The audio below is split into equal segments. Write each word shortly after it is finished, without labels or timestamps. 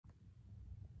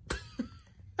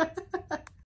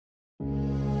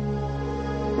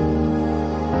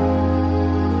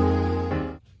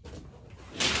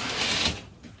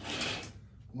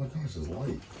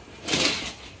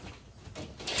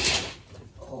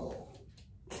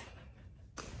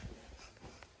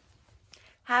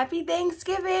Happy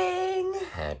Thanksgiving!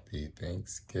 Happy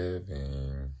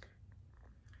Thanksgiving.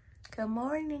 Good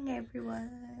morning,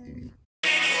 everyone.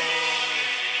 Thank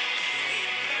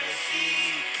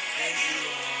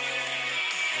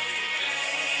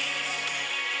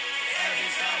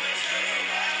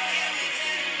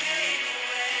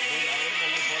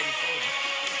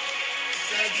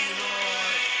you,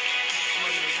 Lord, for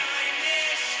your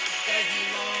kindness. Thank you,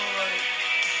 Lord,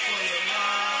 for your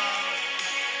love.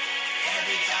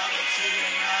 Every time I turn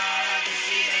around, I can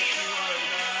see that you are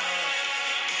love.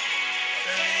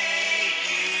 Thank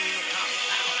you.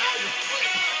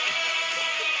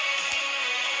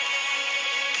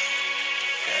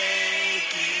 Thank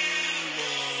you,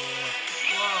 Lord.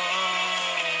 Whoa.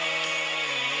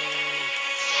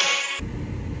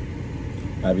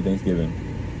 Happy Thanksgiving.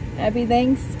 Happy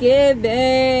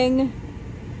Thanksgiving!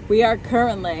 We are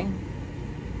currently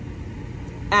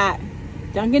at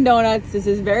Dunkin' Donuts. This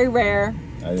is very rare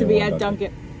to be at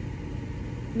Dunkin'.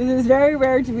 This is very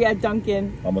rare to be at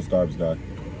Dunkin'. I'm a Starbucks guy.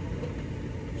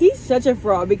 He's such a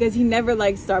fraud because he never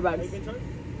likes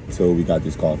Starbucks. So we got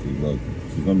this coffee. Look,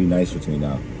 she's gonna be nicer to me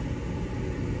now.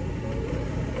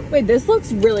 Wait, this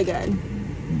looks really good.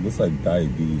 It looks like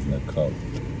diabetes in a cup.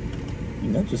 You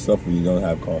nut yourself when you don't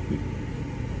have coffee.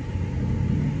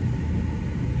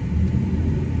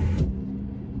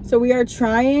 So we are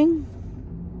trying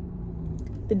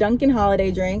the Dunkin'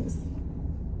 holiday drinks.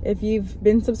 If you've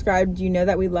been subscribed, you know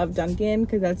that we love Dunkin'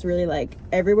 because that's really like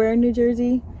everywhere in New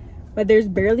Jersey. But there's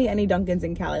barely any Dunkins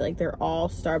in Cali. Like they're all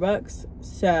Starbucks.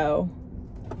 So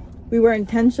we were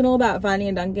intentional about finding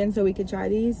a Dunkin' so we could try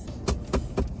these.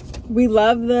 We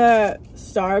love the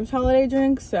Starbucks holiday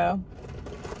drinks, so.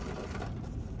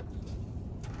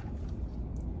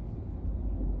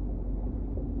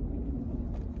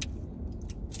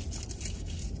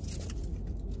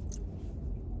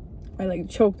 I like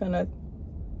choked on a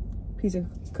piece of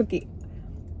cookie.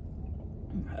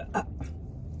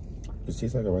 This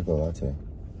tastes like a regular latte. It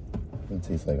doesn't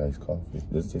taste like iced coffee.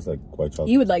 This tastes like white chocolate.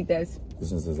 You would like this. This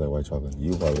one tastes like white chocolate.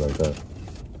 You probably like that.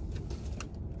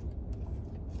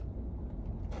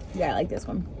 Yeah, I like this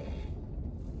one.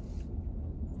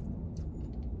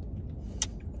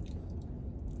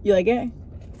 You like it?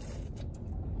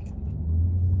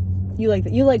 You like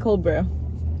that? You like cold brew?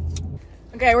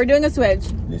 Okay, we're doing a switch.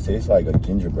 This tastes like a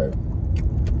gingerbread.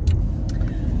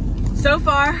 So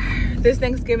far, this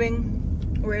Thanksgiving,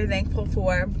 we're thankful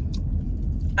for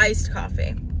iced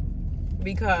coffee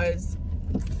because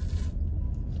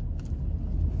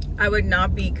I would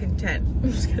not be content.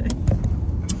 I'm just kidding.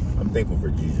 I'm thankful for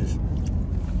Jesus.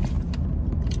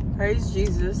 Praise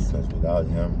Jesus. Because without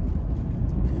him,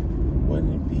 we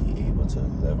wouldn't be able to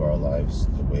live our lives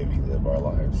the way we live our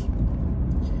lives.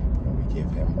 And we give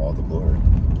him all the glory.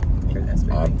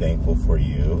 I'm thankful for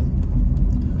you.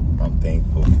 I'm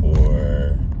thankful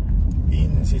for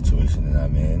being in the situation that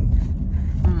I'm in.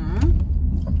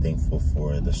 Mm-hmm. I'm thankful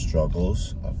for the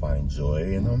struggles. I find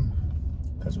joy in them.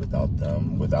 Because without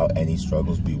them, without any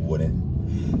struggles, we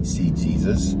wouldn't see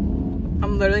Jesus.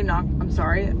 I'm literally not, I'm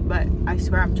sorry, but I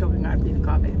swear I'm choking on a piece of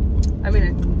coffee. I mean,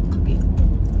 a cookie.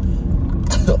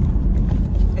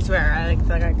 I swear, I feel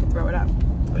like I could throw it up.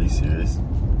 Are you serious?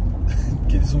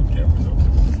 Get this on camera, though.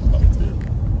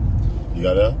 You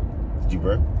got a? Did you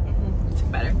burp? Mm-hmm. It's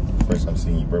better. First time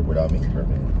seeing you burp without me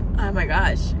burping. Oh my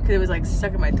gosh, because it was like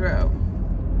stuck in my throat.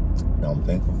 Now I'm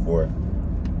thankful for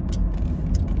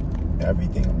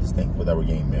everything. I'm just thankful that we're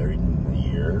getting married in a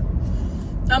year.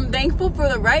 I'm thankful for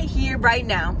the right here, right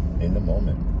now. In the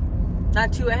moment.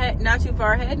 Not too ahead, not too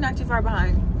far ahead, not too far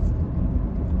behind.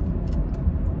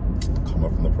 Come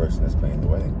up from the person that's planning the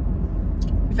wedding.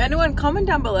 If anyone, comment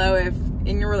down below if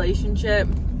in your relationship,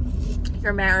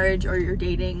 your marriage, or your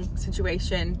dating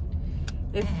situation,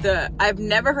 I've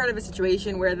never heard of a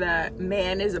situation where the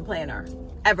man is a planner,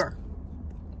 ever.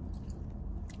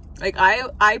 Like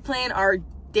I plan our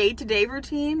day-to-day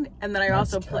routine, and then I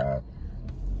also plan.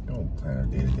 You don't plan a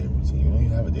day-to-day routine. You don't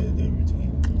even have a day-to-day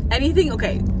routine. Anything,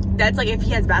 okay, that's like if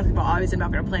he has basketball, obviously I'm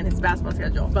not gonna plan his basketball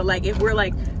schedule. But like if we're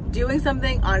like doing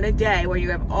something on a day where you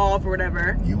have off or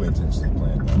whatever. You intentionally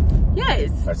planned that.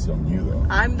 Yes. That's on you though.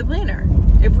 I'm the planner.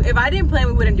 If I didn't plan,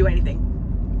 we wouldn't do anything.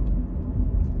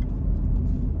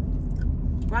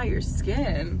 Wow, your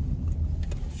skin.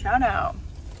 Shout out.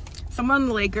 Someone on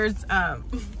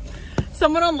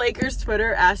Lakers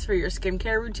Twitter asked for your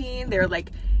skincare routine. They're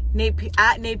like,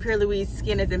 at PIERRE-LOUIS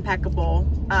skin is impeccable.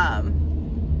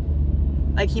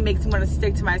 Like he makes me want to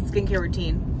stick to my skincare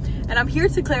routine. And I'm here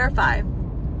to clarify,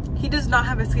 he does not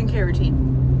have a skincare routine.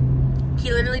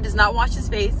 He literally does not wash his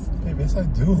face. Hey, yes, I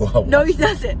do. No, he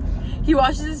doesn't. He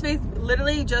washes his face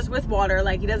literally just with water.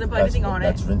 Like, he doesn't put anything on it.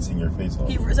 That's rinsing your face off.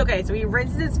 Okay, so he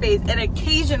rinses his face, and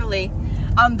occasionally,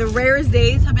 on the rarest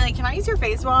days, he'll be like, can I use your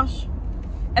face wash?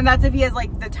 And that's if he has,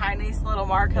 like, the tiniest little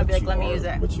mark. He'll be like, let me use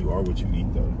it. But you are what you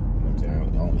eat, though. You know what I'm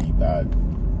saying? I don't eat bad,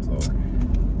 so.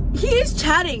 He is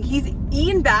chatting. He's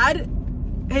eaten bad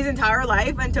his entire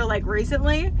life until, like,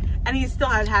 recently, and he still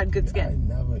has had good skin.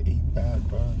 I never eat bad,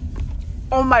 bro.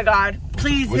 Oh my God.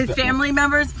 Please, his family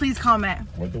members, please comment.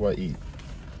 What do I eat?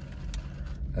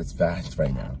 That's fast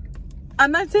right now.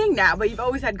 I'm not saying now, but you've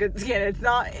always had good skin. It's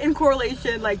not in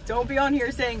correlation. Like, don't be on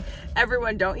here saying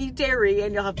everyone don't eat dairy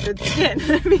and you'll have good skin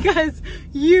because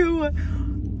you,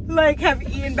 like, have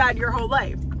eaten bad your whole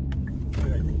life.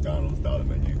 Like McDonald's dollar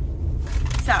menu.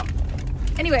 So,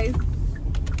 anyways,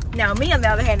 now me on the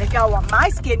other hand, if y'all want my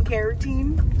skincare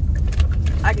routine,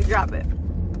 I can drop it.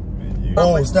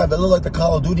 Oh, snap. That look like the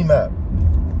Call of Duty map.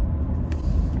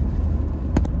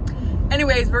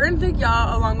 Anyways, we're going to take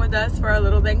y'all along with us for our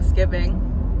little Thanksgiving.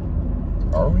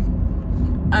 Are we?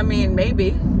 I mean,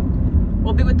 maybe.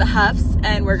 We'll be with the Huffs,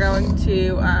 and we're going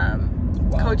to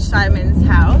Coach Simon's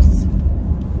house.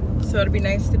 So it'll be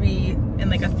nice to be in,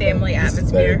 like, a family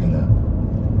atmosphere.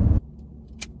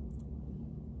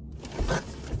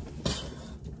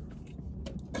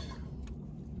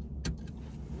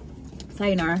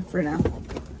 Sayonara for now.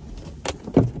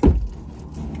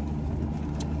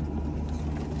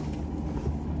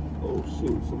 Oh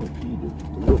shoot, someone peed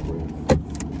the milk brand.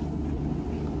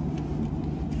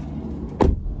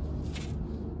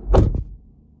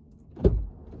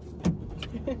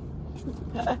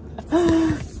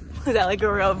 Is that like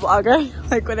a real vlogger?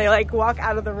 Like when they like walk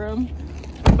out of the room,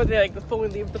 but they like fully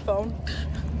leave the phone.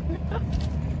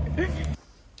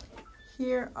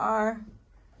 Here are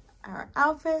our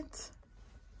outfits.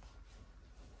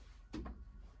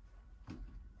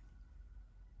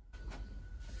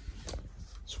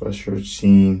 Sweatshirt,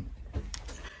 Sheen.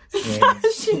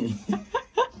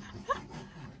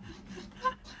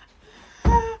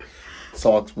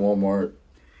 Socks, Walmart.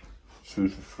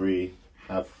 Shoes for free.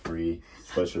 Half free.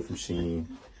 Sweatshirt from Sheen.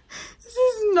 This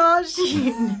is not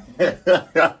Sheen.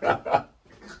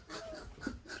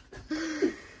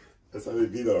 That's how they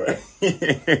be though,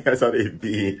 right? That's how they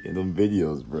be in them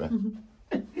videos, bro.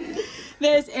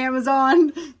 There's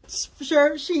Amazon,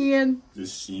 shirt, Shein.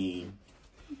 Just Sheen.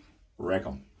 Wreck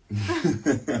them.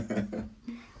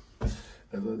 That's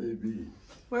how they be.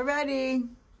 We're ready.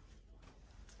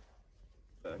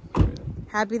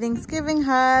 Happy Thanksgiving,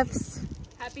 Huffs.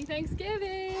 Happy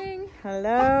Thanksgiving.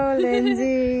 Hello,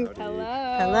 Lindsay.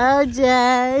 Hello. Hello,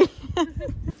 Jay.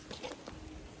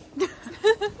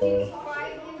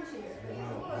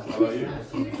 How about you?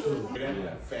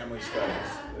 Family status.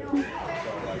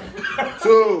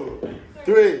 2,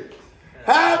 3.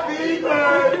 Happy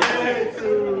birthday to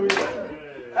you.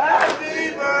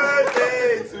 Happy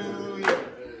birthday to you.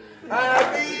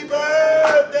 Happy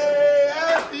birthday.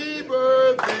 Happy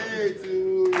birthday to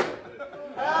you.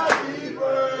 Happy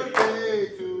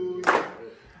birthday to you.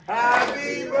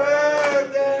 Happy birthday.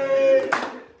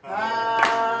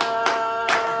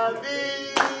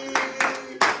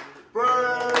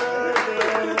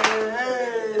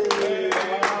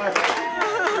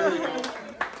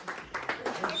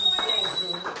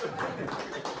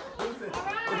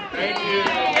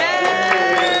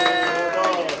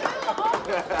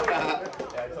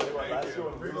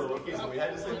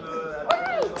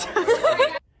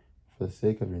 For the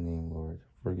sake of your name, Lord,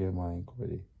 forgive my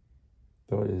iniquity.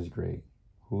 Though it is great,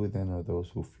 who then are those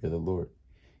who fear the Lord?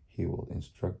 He will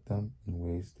instruct them in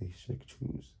ways they should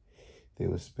choose. They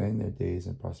will spend their days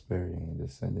in prosperity, and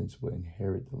descendants will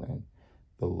inherit the land.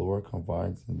 The Lord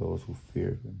confides in those who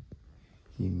fear him.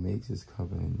 He makes his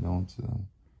covenant known to them.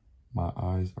 My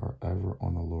eyes are ever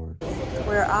on the Lord.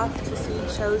 We're off to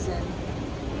see Chosen.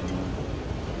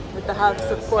 With the Huffs,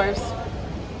 of course.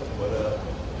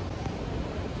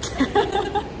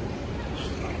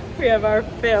 We have our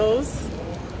fills.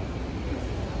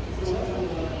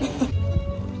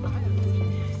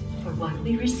 For what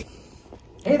we receive.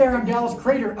 Hey there, I'm Dallas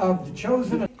Crater of The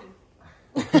Chosen.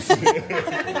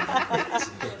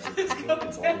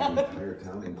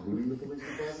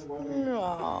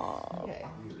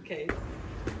 Okay.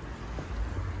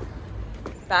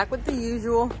 Back with the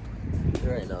usual.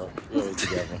 Right now, really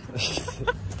together.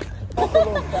 No,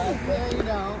 you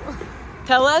don't.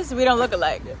 Tell us we don't look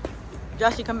alike.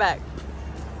 Joshy, come back.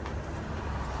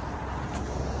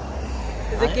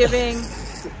 Is it giving?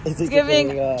 It's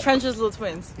giving Trench's little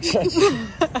twins.